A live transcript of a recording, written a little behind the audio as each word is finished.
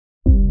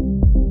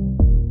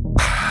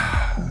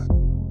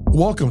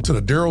Welcome to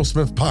the Daryl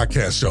Smith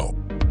Podcast Show.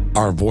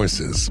 Our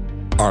voices,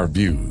 our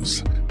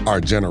views,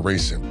 our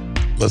generation.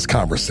 Let's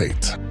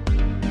conversate.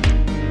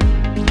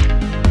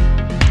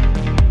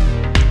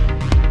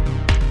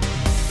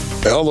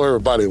 Hello,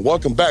 everybody.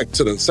 Welcome back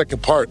to the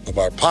second part of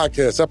our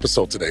podcast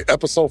episode today,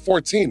 episode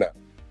 14 now.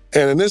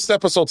 And in this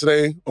episode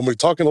today, I'm going to be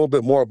talking a little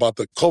bit more about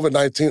the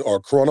COVID-19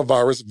 or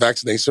coronavirus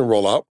vaccination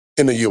rollout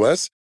in the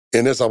U.S.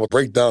 In this, I will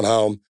break down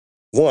how,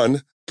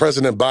 one,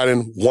 President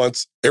Biden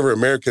wants every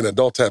American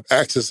adult to have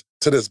access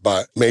to this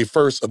by May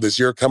 1st of this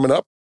year coming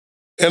up.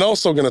 And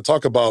also going to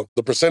talk about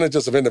the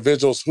percentages of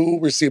individuals who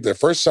received their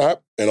first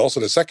shot and also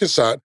the second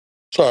shot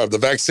of the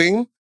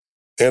vaccine.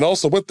 And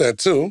also with that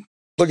too,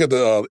 look at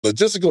the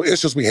logistical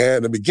issues we had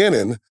in the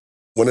beginning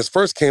when this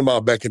first came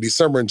out back in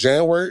December and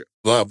January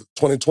of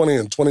 2020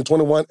 and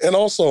 2021. And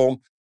also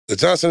the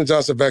Johnson &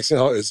 Johnson vaccine,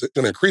 how is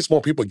going to increase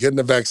more people getting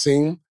the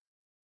vaccine.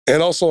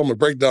 And also, I'm going to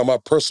break down my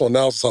personal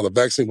analysis how the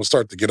vaccine will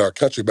start to get our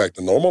country back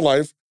to normal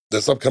life.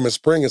 This upcoming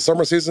spring and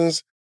summer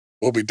seasons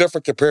will be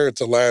different compared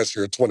to last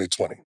year,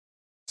 2020.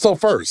 So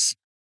first,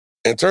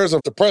 in terms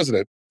of the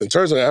president,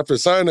 after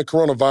signing the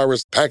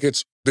coronavirus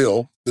package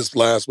bill this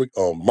last week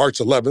on March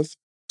 11th,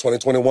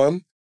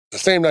 2021, the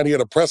same night he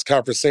had a press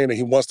conference saying that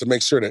he wants to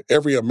make sure that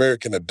every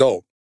American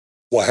adult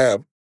will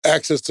have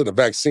access to the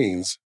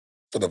vaccines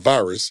for the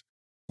virus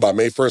by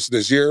May 1st of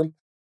this year.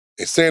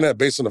 And saying that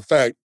based on the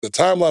fact the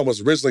timeline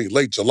was originally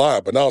late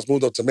July, but now it's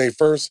moved up to May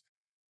 1st,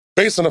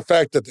 based on the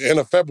fact that at the end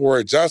of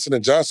February, Johnson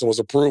 & Johnson was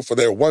approved for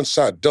their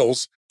one-shot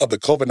dose of the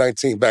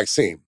COVID-19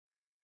 vaccine.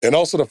 And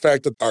also the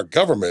fact that our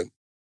government,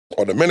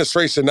 or the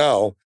administration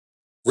now,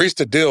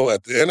 reached a deal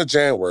at the end of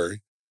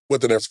January,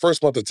 within its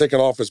first month of taking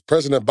office,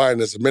 President Biden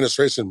and his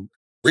administration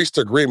reached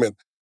an agreement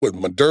with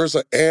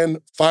Moderna and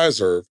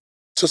Pfizer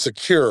to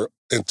secure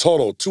in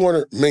total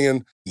 200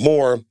 million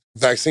more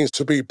vaccines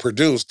to be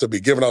produced, to be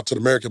given out to the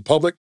American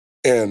public.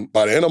 And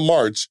by the end of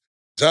March,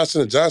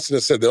 Johnson & Johnson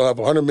has said they'll have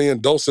 100 million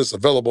doses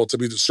available to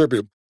be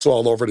distributed to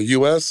all over the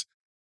U.S.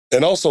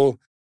 And also,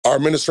 our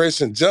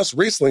administration just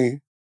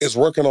recently is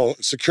working on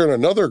securing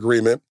another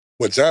agreement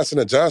with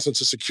Johnson & Johnson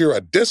to secure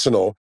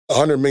additional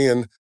 100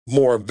 million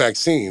more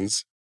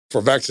vaccines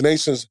for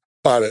vaccinations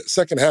by the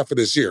second half of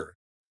this year.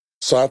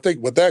 So I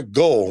think with that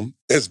goal,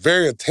 it's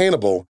very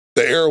attainable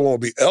that everyone will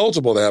be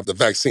eligible to have the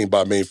vaccine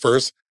by May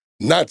 1st.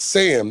 Not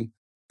saying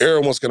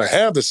everyone's going to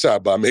have the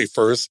shot by May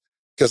 1st,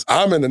 because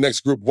I'm in the next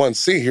group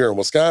 1C here in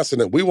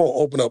Wisconsin, and we won't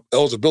open up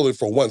eligibility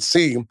for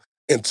 1C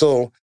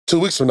until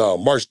 2 weeks from now,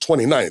 March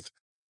 29th.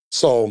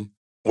 So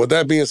with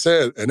that being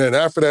said, and then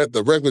after that,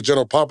 the regular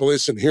general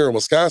population here in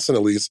Wisconsin,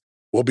 at least,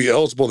 will be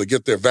eligible to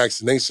get their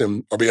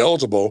vaccination or be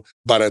eligible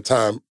by that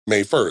time,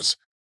 May 1st.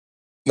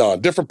 Now,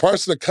 in different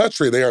parts of the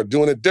country, they are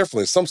doing it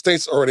differently. Some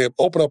states already have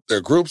opened up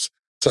their groups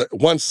to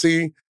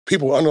 1C,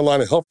 people with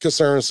underlying health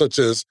concerns such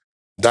as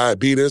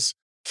diabetes,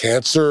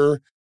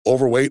 cancer,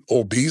 overweight,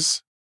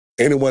 obese,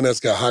 anyone that's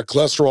got high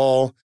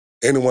cholesterol,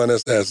 anyone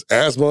that has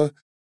asthma.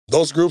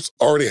 Those groups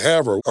already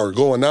have or are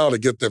going now to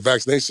get their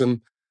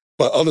vaccination.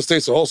 But other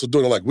states are also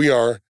doing it like we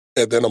are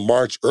at the end of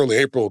March, early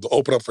April, to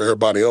open up for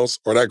everybody else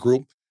or that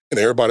group and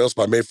everybody else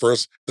by May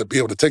 1st to be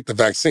able to take the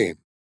vaccine.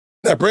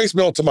 That brings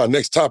me on to my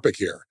next topic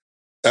here.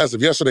 As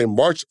of yesterday,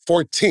 March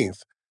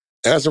 14th,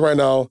 as of right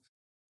now,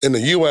 in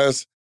the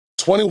U.S.,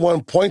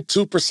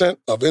 21.2%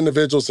 of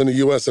individuals in the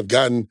U.S. have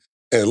gotten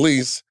at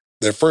least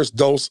their first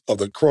dose of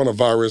the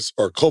coronavirus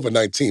or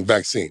COVID-19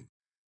 vaccine.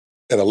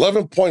 And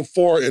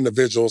 11.4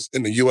 individuals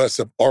in the U.S.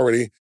 have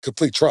already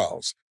complete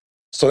trials.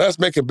 So that's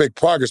making big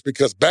progress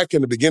because back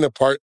in the beginning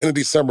part, in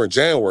December and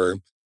January,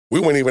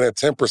 we weren't even at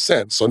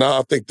 10%. So now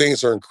I think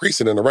things are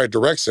increasing in the right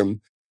direction.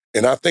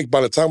 And I think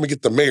by the time we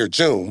get to May or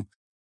June,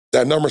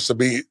 that number should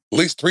be at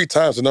least 3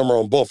 times the number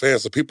on both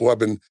ends of people who have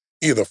been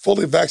either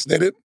fully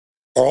vaccinated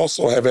or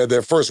also have had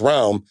their first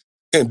round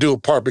in due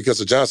part because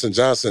of Johnson &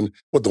 Johnson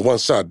with the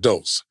one-shot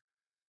dose.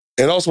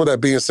 And also with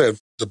that being said,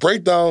 the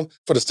breakdown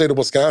for the state of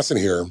Wisconsin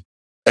here,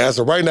 as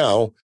of right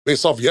now,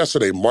 based off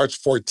yesterday,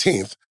 March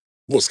 14th,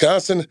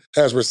 Wisconsin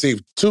has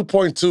received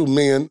 2.2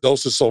 million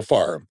doses so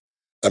far,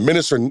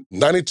 administered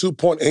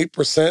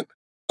 92.8%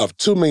 of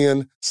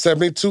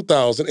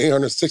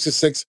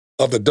 2,072,866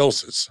 of the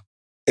doses.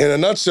 In a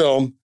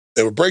nutshell,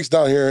 it breaks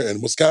down here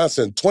in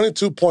Wisconsin,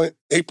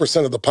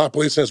 22.8% of the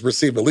population has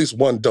received at least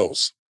one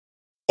dose.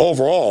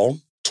 Overall,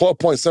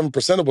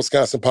 12.7% of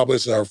Wisconsin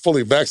population are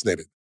fully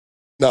vaccinated.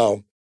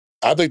 Now,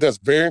 I think that's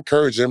very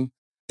encouraging.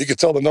 You can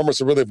tell the numbers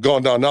have really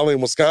gone down, not only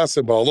in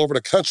Wisconsin, but all over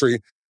the country.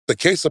 The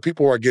case of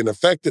people who are getting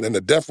affected and the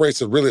death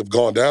rates have really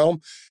gone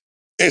down.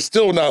 It's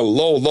still not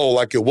low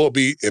like it will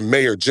be in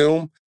May or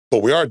June,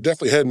 but we are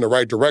definitely heading in the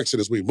right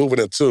direction as we move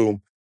into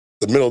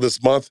the middle of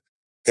this month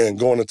and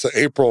going into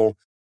April.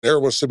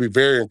 Everyone should be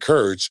very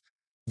encouraged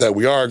that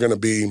we are going to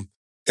be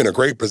in a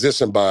great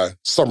position by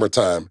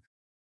summertime,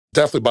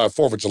 definitely by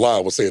 4th of July,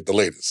 I would say at the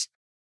latest.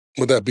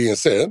 With that being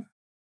said,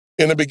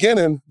 in the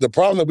beginning, the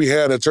problem that we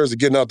had in terms of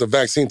getting out the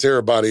vaccine to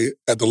everybody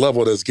at the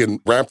level that's getting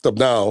ramped up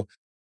now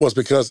was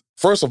because,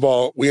 first of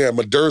all, we had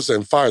Moderna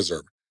and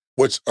Pfizer,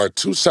 which are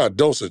 2-shot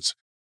dosage.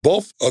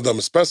 Both of them,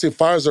 especially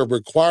Pfizer,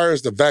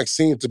 requires the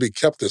vaccine to be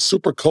kept at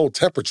super cold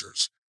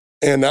temperatures.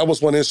 And that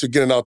was one issue,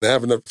 getting out and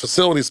having a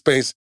facility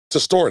space to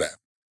store that.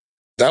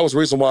 That was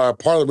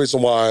part of the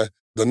reason why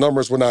the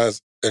numbers were not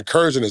as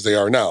encouraging as they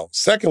are now.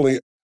 Secondly,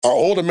 our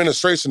old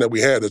administration that we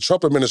had, the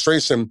Trump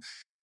administration,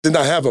 did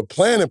not have a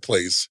plan in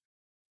place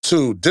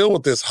to deal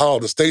with this, how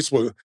the states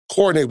would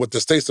coordinate with the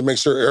states to make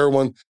sure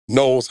everyone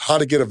knows how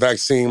to get a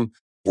vaccine,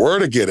 where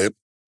to get it,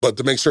 but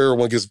to make sure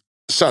everyone gets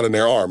shot in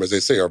their arm, as they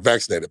say, or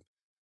vaccinated.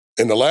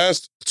 In the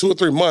last 2 or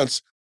 3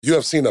 months, you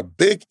have seen a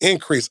big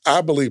increase,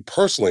 I believe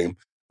personally.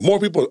 More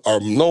people are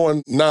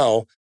knowing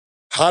now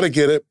how to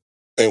get it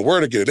and where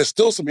to get it. There's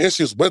still some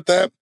issues with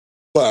that,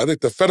 but I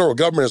think the federal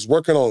government is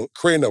working on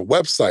creating a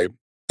website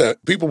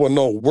that people will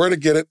know where to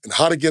get it and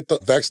how to get the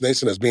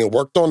vaccination that's being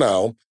worked on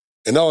now.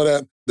 And all of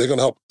that, they're going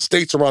to help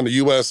states around the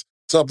U.S.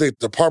 to update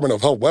the Department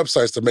of Health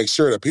websites to make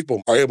sure that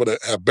people are able to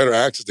have better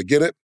access to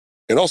get it.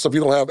 And also, if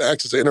you don't have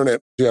access to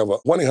internet, you have a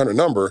 1-800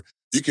 number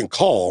you can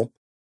call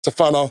to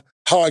find out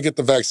how I get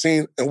the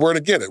vaccine and where to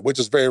get it, which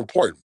is very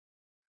important.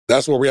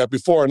 That's where we're at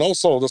before. And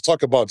also, let's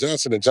talk about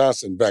Johnson &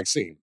 Johnson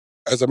vaccine.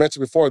 As I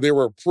mentioned before, they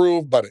were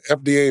approved by the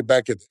FDA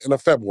back at the end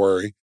of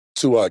February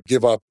to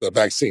give out the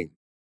vaccine.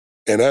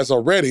 And as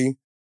already,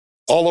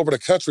 all over the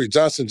country,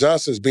 Johnson &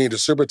 Johnson is being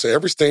distributed to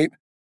every state.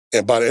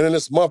 And by the end of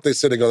this month, they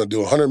said they're going to do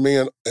 100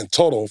 million in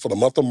total for the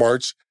month of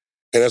March.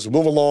 And as we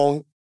move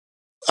along,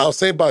 I'll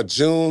say by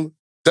June,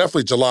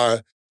 definitely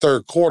July,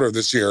 third quarter of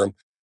this year,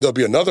 there'll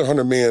be another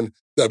 100 million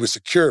that'll be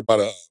secured by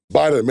the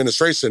Biden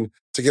administration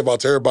to give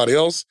out to everybody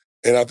else.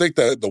 And I think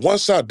that the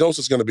one-shot dose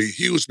is going to be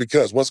huge,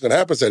 because what's going to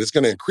happen is that it's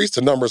going to increase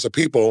the numbers of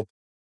people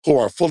who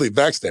are fully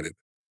vaccinated.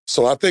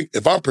 So I think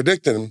if I'm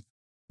predicting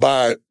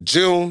by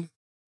June,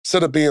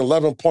 instead of being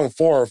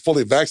 11.4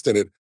 fully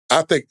vaccinated,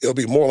 I think it'll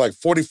be more like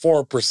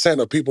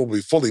 44% of people will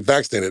be fully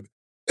vaccinated,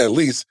 at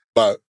least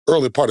by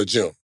early part of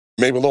June,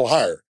 maybe a little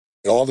higher.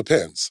 It all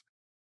depends.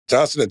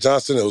 Johnson &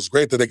 Johnson, it was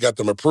great that they got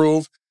them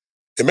approved.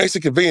 It makes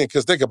it convenient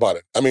because think about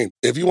it. I mean,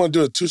 if you want to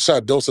do a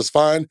 2-shot dose, it's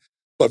fine.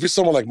 But if you're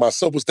someone like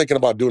myself who's thinking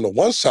about doing a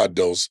 1-shot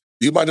dose,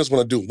 you might just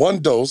want to do 1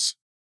 dose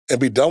and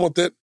be done with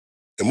it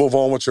and move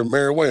on with your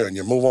merry way and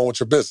you move on with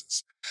your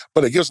business.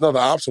 But it gives another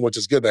option, which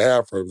is good to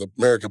have for the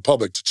American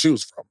public to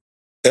choose from.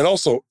 And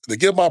also, to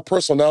give my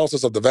personal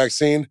analysis of the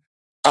vaccine,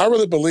 I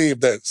really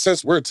believe that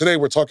since we're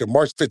talking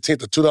March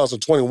 15th of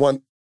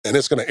 2021, and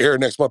it's going to air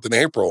next month in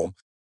April,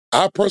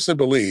 I personally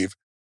believe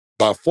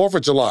by 4th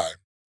of July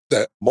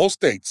that most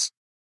states,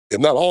 if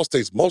not all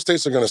states, most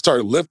states are going to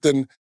start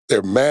lifting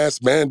their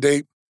mask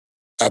mandate.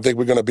 I think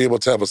we're going to be able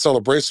to have a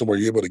celebration where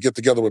you're able to get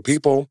together with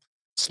people,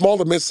 small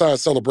to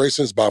mid-sized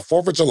celebrations by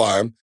 4th of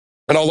July,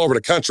 and all over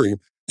the country,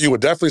 you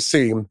would definitely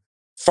see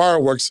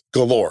fireworks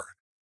galore.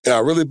 And I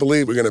really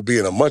believe we're going to be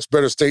in a much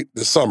better state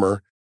this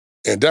summer.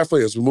 And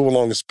definitely as we move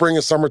along in spring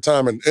and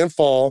summertime and in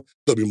fall,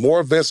 there'll be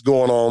more events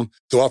going on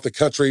throughout the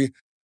country,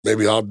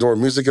 maybe outdoor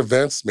music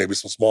events, maybe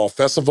some small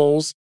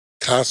festivals,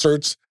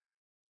 concerts.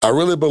 I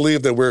really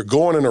believe that we're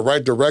going in the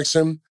right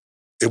direction.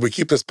 If we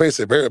keep this pace,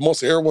 if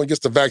most everyone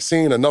gets the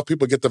vaccine, enough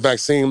people get the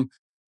vaccine,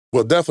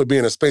 we'll definitely be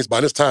in a space by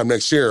this time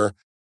next year.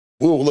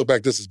 We will look back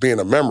at this as being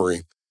a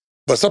memory.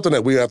 But something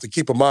that we have to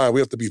keep in mind,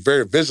 we have to be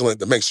very vigilant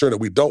to make sure that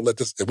we don't let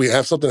this, if we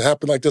have something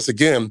happen like this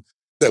again,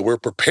 that we're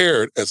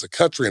prepared as a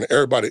country and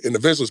everybody,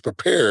 individuals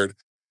prepared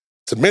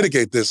to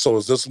mitigate this so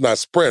this does not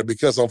spread,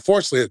 because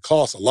unfortunately it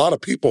costs a lot of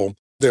people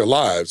their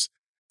lives.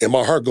 And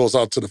my heart goes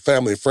out to the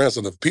family and friends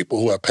of the people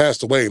who have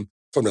passed away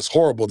from this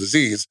horrible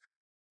disease.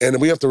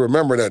 And we have to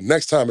remember that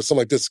next time if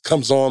something like this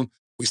comes on,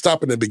 we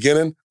stop in the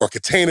beginning or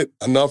contain it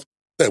enough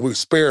that we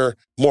spare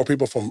more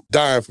people from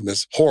dying from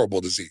this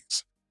horrible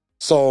disease.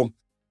 So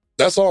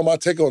that's all my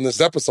take on this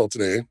episode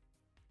today.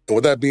 And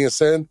with that being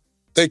said,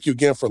 thank you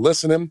again for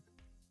listening.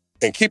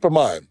 And keep in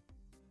mind,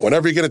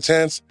 whenever you get a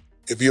chance,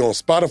 if you're on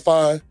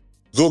Spotify,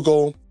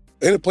 Google,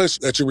 any place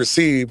that you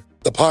receive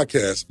the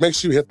podcast, make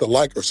sure you hit the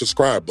like or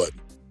subscribe button.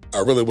 I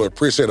really would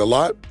appreciate it a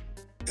lot.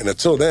 And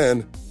until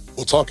then,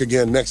 we'll talk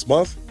again next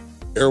month.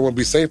 Everyone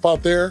be safe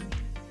out there.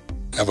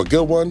 Have a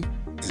good one.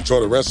 Enjoy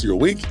the rest of your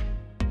week.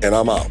 And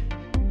I'm out.